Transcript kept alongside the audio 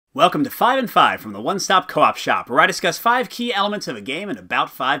Welcome to 5 and 5 from the One Stop Co-op Shop, where I discuss 5 key elements of a game in about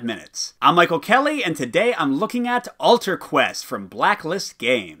 5 minutes. I'm Michael Kelly, and today I'm looking at Alter Quest from Blacklist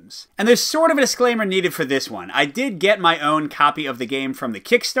Games. And there's sort of a disclaimer needed for this one. I did get my own copy of the game from the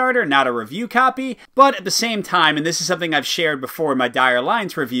Kickstarter, not a review copy, but at the same time, and this is something I've shared before in my Dire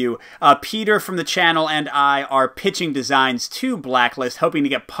Alliance review, Peter from the channel and I are pitching designs to Blacklist, hoping to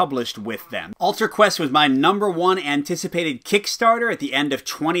get published with them. Alter Quest was my #1 anticipated Kickstarter at the end of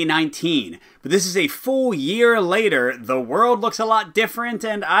 2019, but this is a full year later. The world looks a lot different,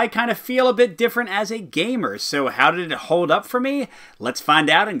 and I kind of feel a bit different as a gamer. So how did it hold up for me? Let's find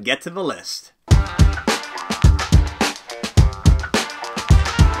out and get to the list.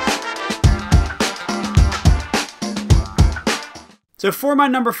 So for my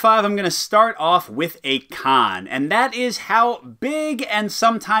number 5, I'm going to start off with a con, and that is how big and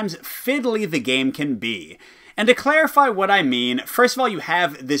sometimes fiddly the game can be. And to clarify what I mean, first of all, you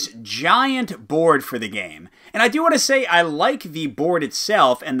have this giant board for the game. And I do want to say I like the board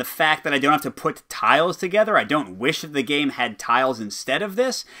itself and the fact that I don't have to put tiles together. I don't wish that the game had tiles instead of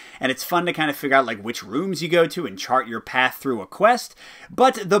this. And it's fun to kind of figure out like which rooms you go to and chart your path through a quest.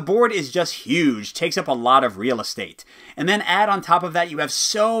 But the board is just huge, takes up a lot of real estate. And then add on top of that, you have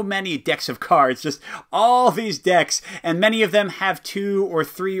so many decks of cards, just all these decks. And many of them have 2 or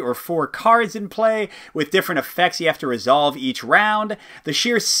 3 or 4 cards in play with different effects you have to resolve each round. The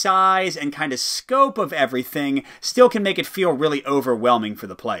sheer size and kind of scope of everything still can make it feel really overwhelming for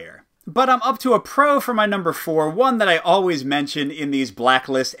the player. But I'm up to a pro for my number 4, one that I always mention in these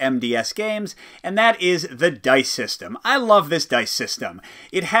Blacklist MDS games, and that is the dice system. I love this dice system.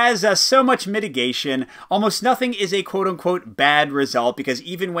 It has so much mitigation. Almost nothing is a quote-unquote bad result, because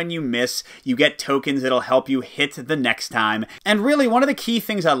even when you miss, you get tokens that'll help you hit the next time. And really, one of the key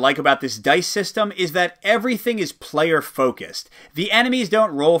things I like about this dice system is that everything is player-focused. The enemies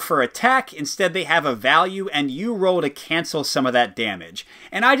don't roll for attack, instead they have a value, and you roll to cancel some of that damage.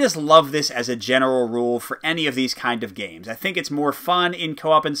 And I just love this as a general rule for any of these kind of games. I think it's more fun in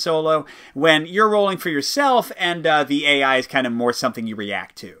co-op and solo when you're rolling for yourself and the AI is kind of more something you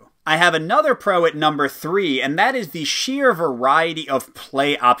react to. I have another pro at number 3, and that is the sheer variety of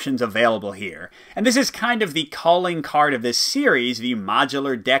play options available here. And this is kind of the calling card of this series, the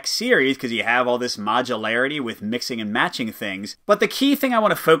modular deck series, because you have all this modularity with mixing and matching things. But the key thing I want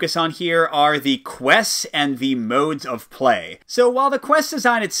to focus on here are the quests and the modes of play. So while the quest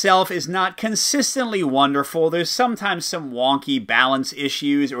design itself is not consistently wonderful, there's sometimes some wonky balance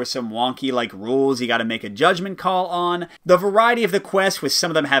issues or some wonky like rules you got to make a judgment call on. The variety of the quests, with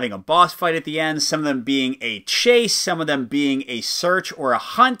some of them having a boss fight at the end, some of them being a chase, some of them being a search or a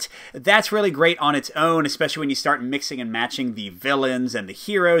hunt, that's really great on its own, especially when you start mixing and matching the villains and the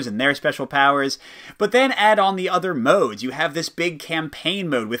heroes and their special powers. But then add on the other modes. You have this big campaign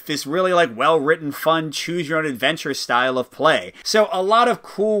mode with this really like well-written, fun, choose-your-own-adventure style of play. So a lot of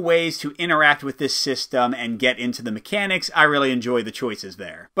cool ways to interact with this system and get into the mechanics. I really enjoy the choices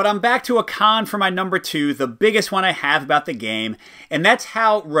there. But I'm back to a con for my number 2, the biggest one I have about the game, and that's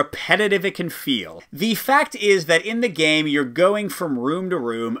how repetitive it can feel. The fact is that in the game, you're going from room to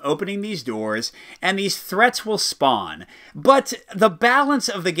room, opening these doors, and these threats will spawn. But the balance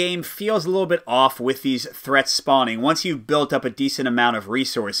of the game feels a little bit off with these threats spawning once you've built up a decent amount of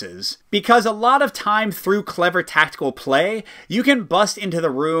resources. Because a lot of time through clever tactical play, you can bust into the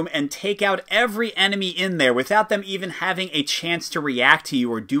room and take out every enemy in there without them even having a chance to react to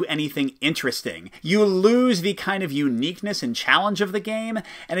you or do anything interesting. You lose the kind of uniqueness and challenge of the game,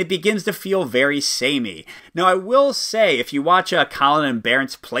 and it begins to feel very samey. Now, I will say, if you watch Colin and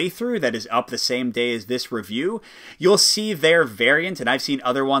Barrett's playthrough that is up the same day as this review, you'll see their variant, and I've seen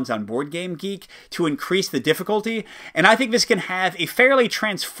other ones on Board Game Geek, to increase the difficulty, and I think this can have a fairly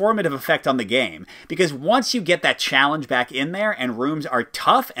transformative effect on the game, because once you get that challenge back in there, and rooms are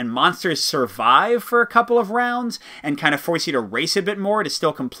tough, and monsters survive for a couple of rounds, and kind of force you to race a bit more to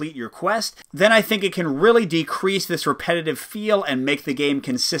still complete your quest, then I think it can really decrease this repetitive feel and make the game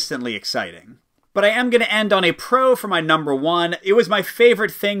consistently exciting. But I am going to end on a pro for my number 1. It was my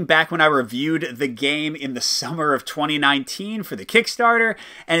favorite thing back when I reviewed the game in the summer of 2019 for the Kickstarter,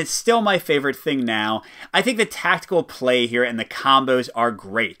 and it's still my favorite thing now. I think the tactical play here and the combos are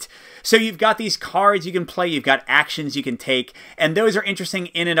great. So you've got these cards you can play, you've got actions you can take, and those are interesting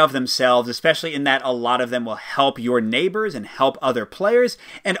in and of themselves, especially in that a lot of them will help your neighbors and help other players,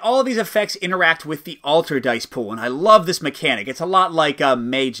 and all of these effects interact with the alter dice pool, and I love this mechanic. It's a lot like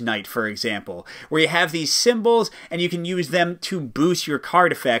Mage Knight, for example, where you have these symbols and you can use them to boost your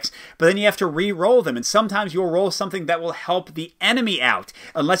card effects, but then you have to re-roll them, and sometimes you'll roll something that will help the enemy out,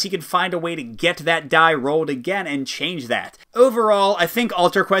 unless you can find a way to get that die rolled again and change that. Overall, I think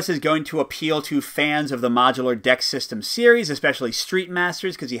Ultra Quest is going to appeal to fans of the modular deck system series, especially Street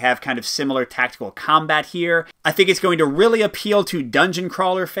Masters, because you have kind of similar tactical combat here. I think it's going to really appeal to dungeon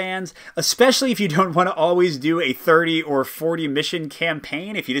crawler fans, especially if you don't want to always do a 30 or 40 mission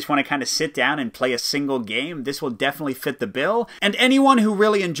campaign. If you just want to kind of sit down and play a single game, this will definitely fit the bill. And anyone who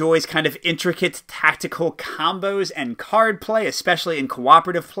really enjoys kind of intricate tactical combos and card play, especially in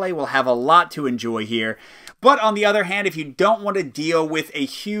cooperative play, will have a lot to enjoy here. But on the other hand, if you don't want to deal with a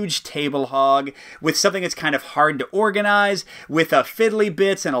huge table hog, with something that's kind of hard to organize, with fiddly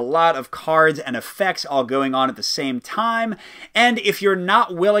bits and a lot of cards and effects all going on at the same time, and if you're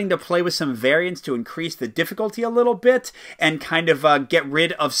not willing to play with some variants to increase the difficulty a little bit and kind of get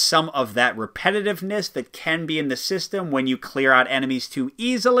rid of some of that repetitiveness that can be in the system when you clear out enemies too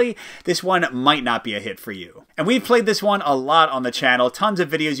easily, this one might not be a hit for you. And we've played this one a lot on the channel, tons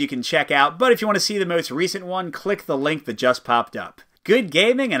of videos you can check out, but if you want to see the most recent one, click the link that just popped up. Good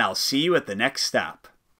gaming, and I'll see you at the next stop.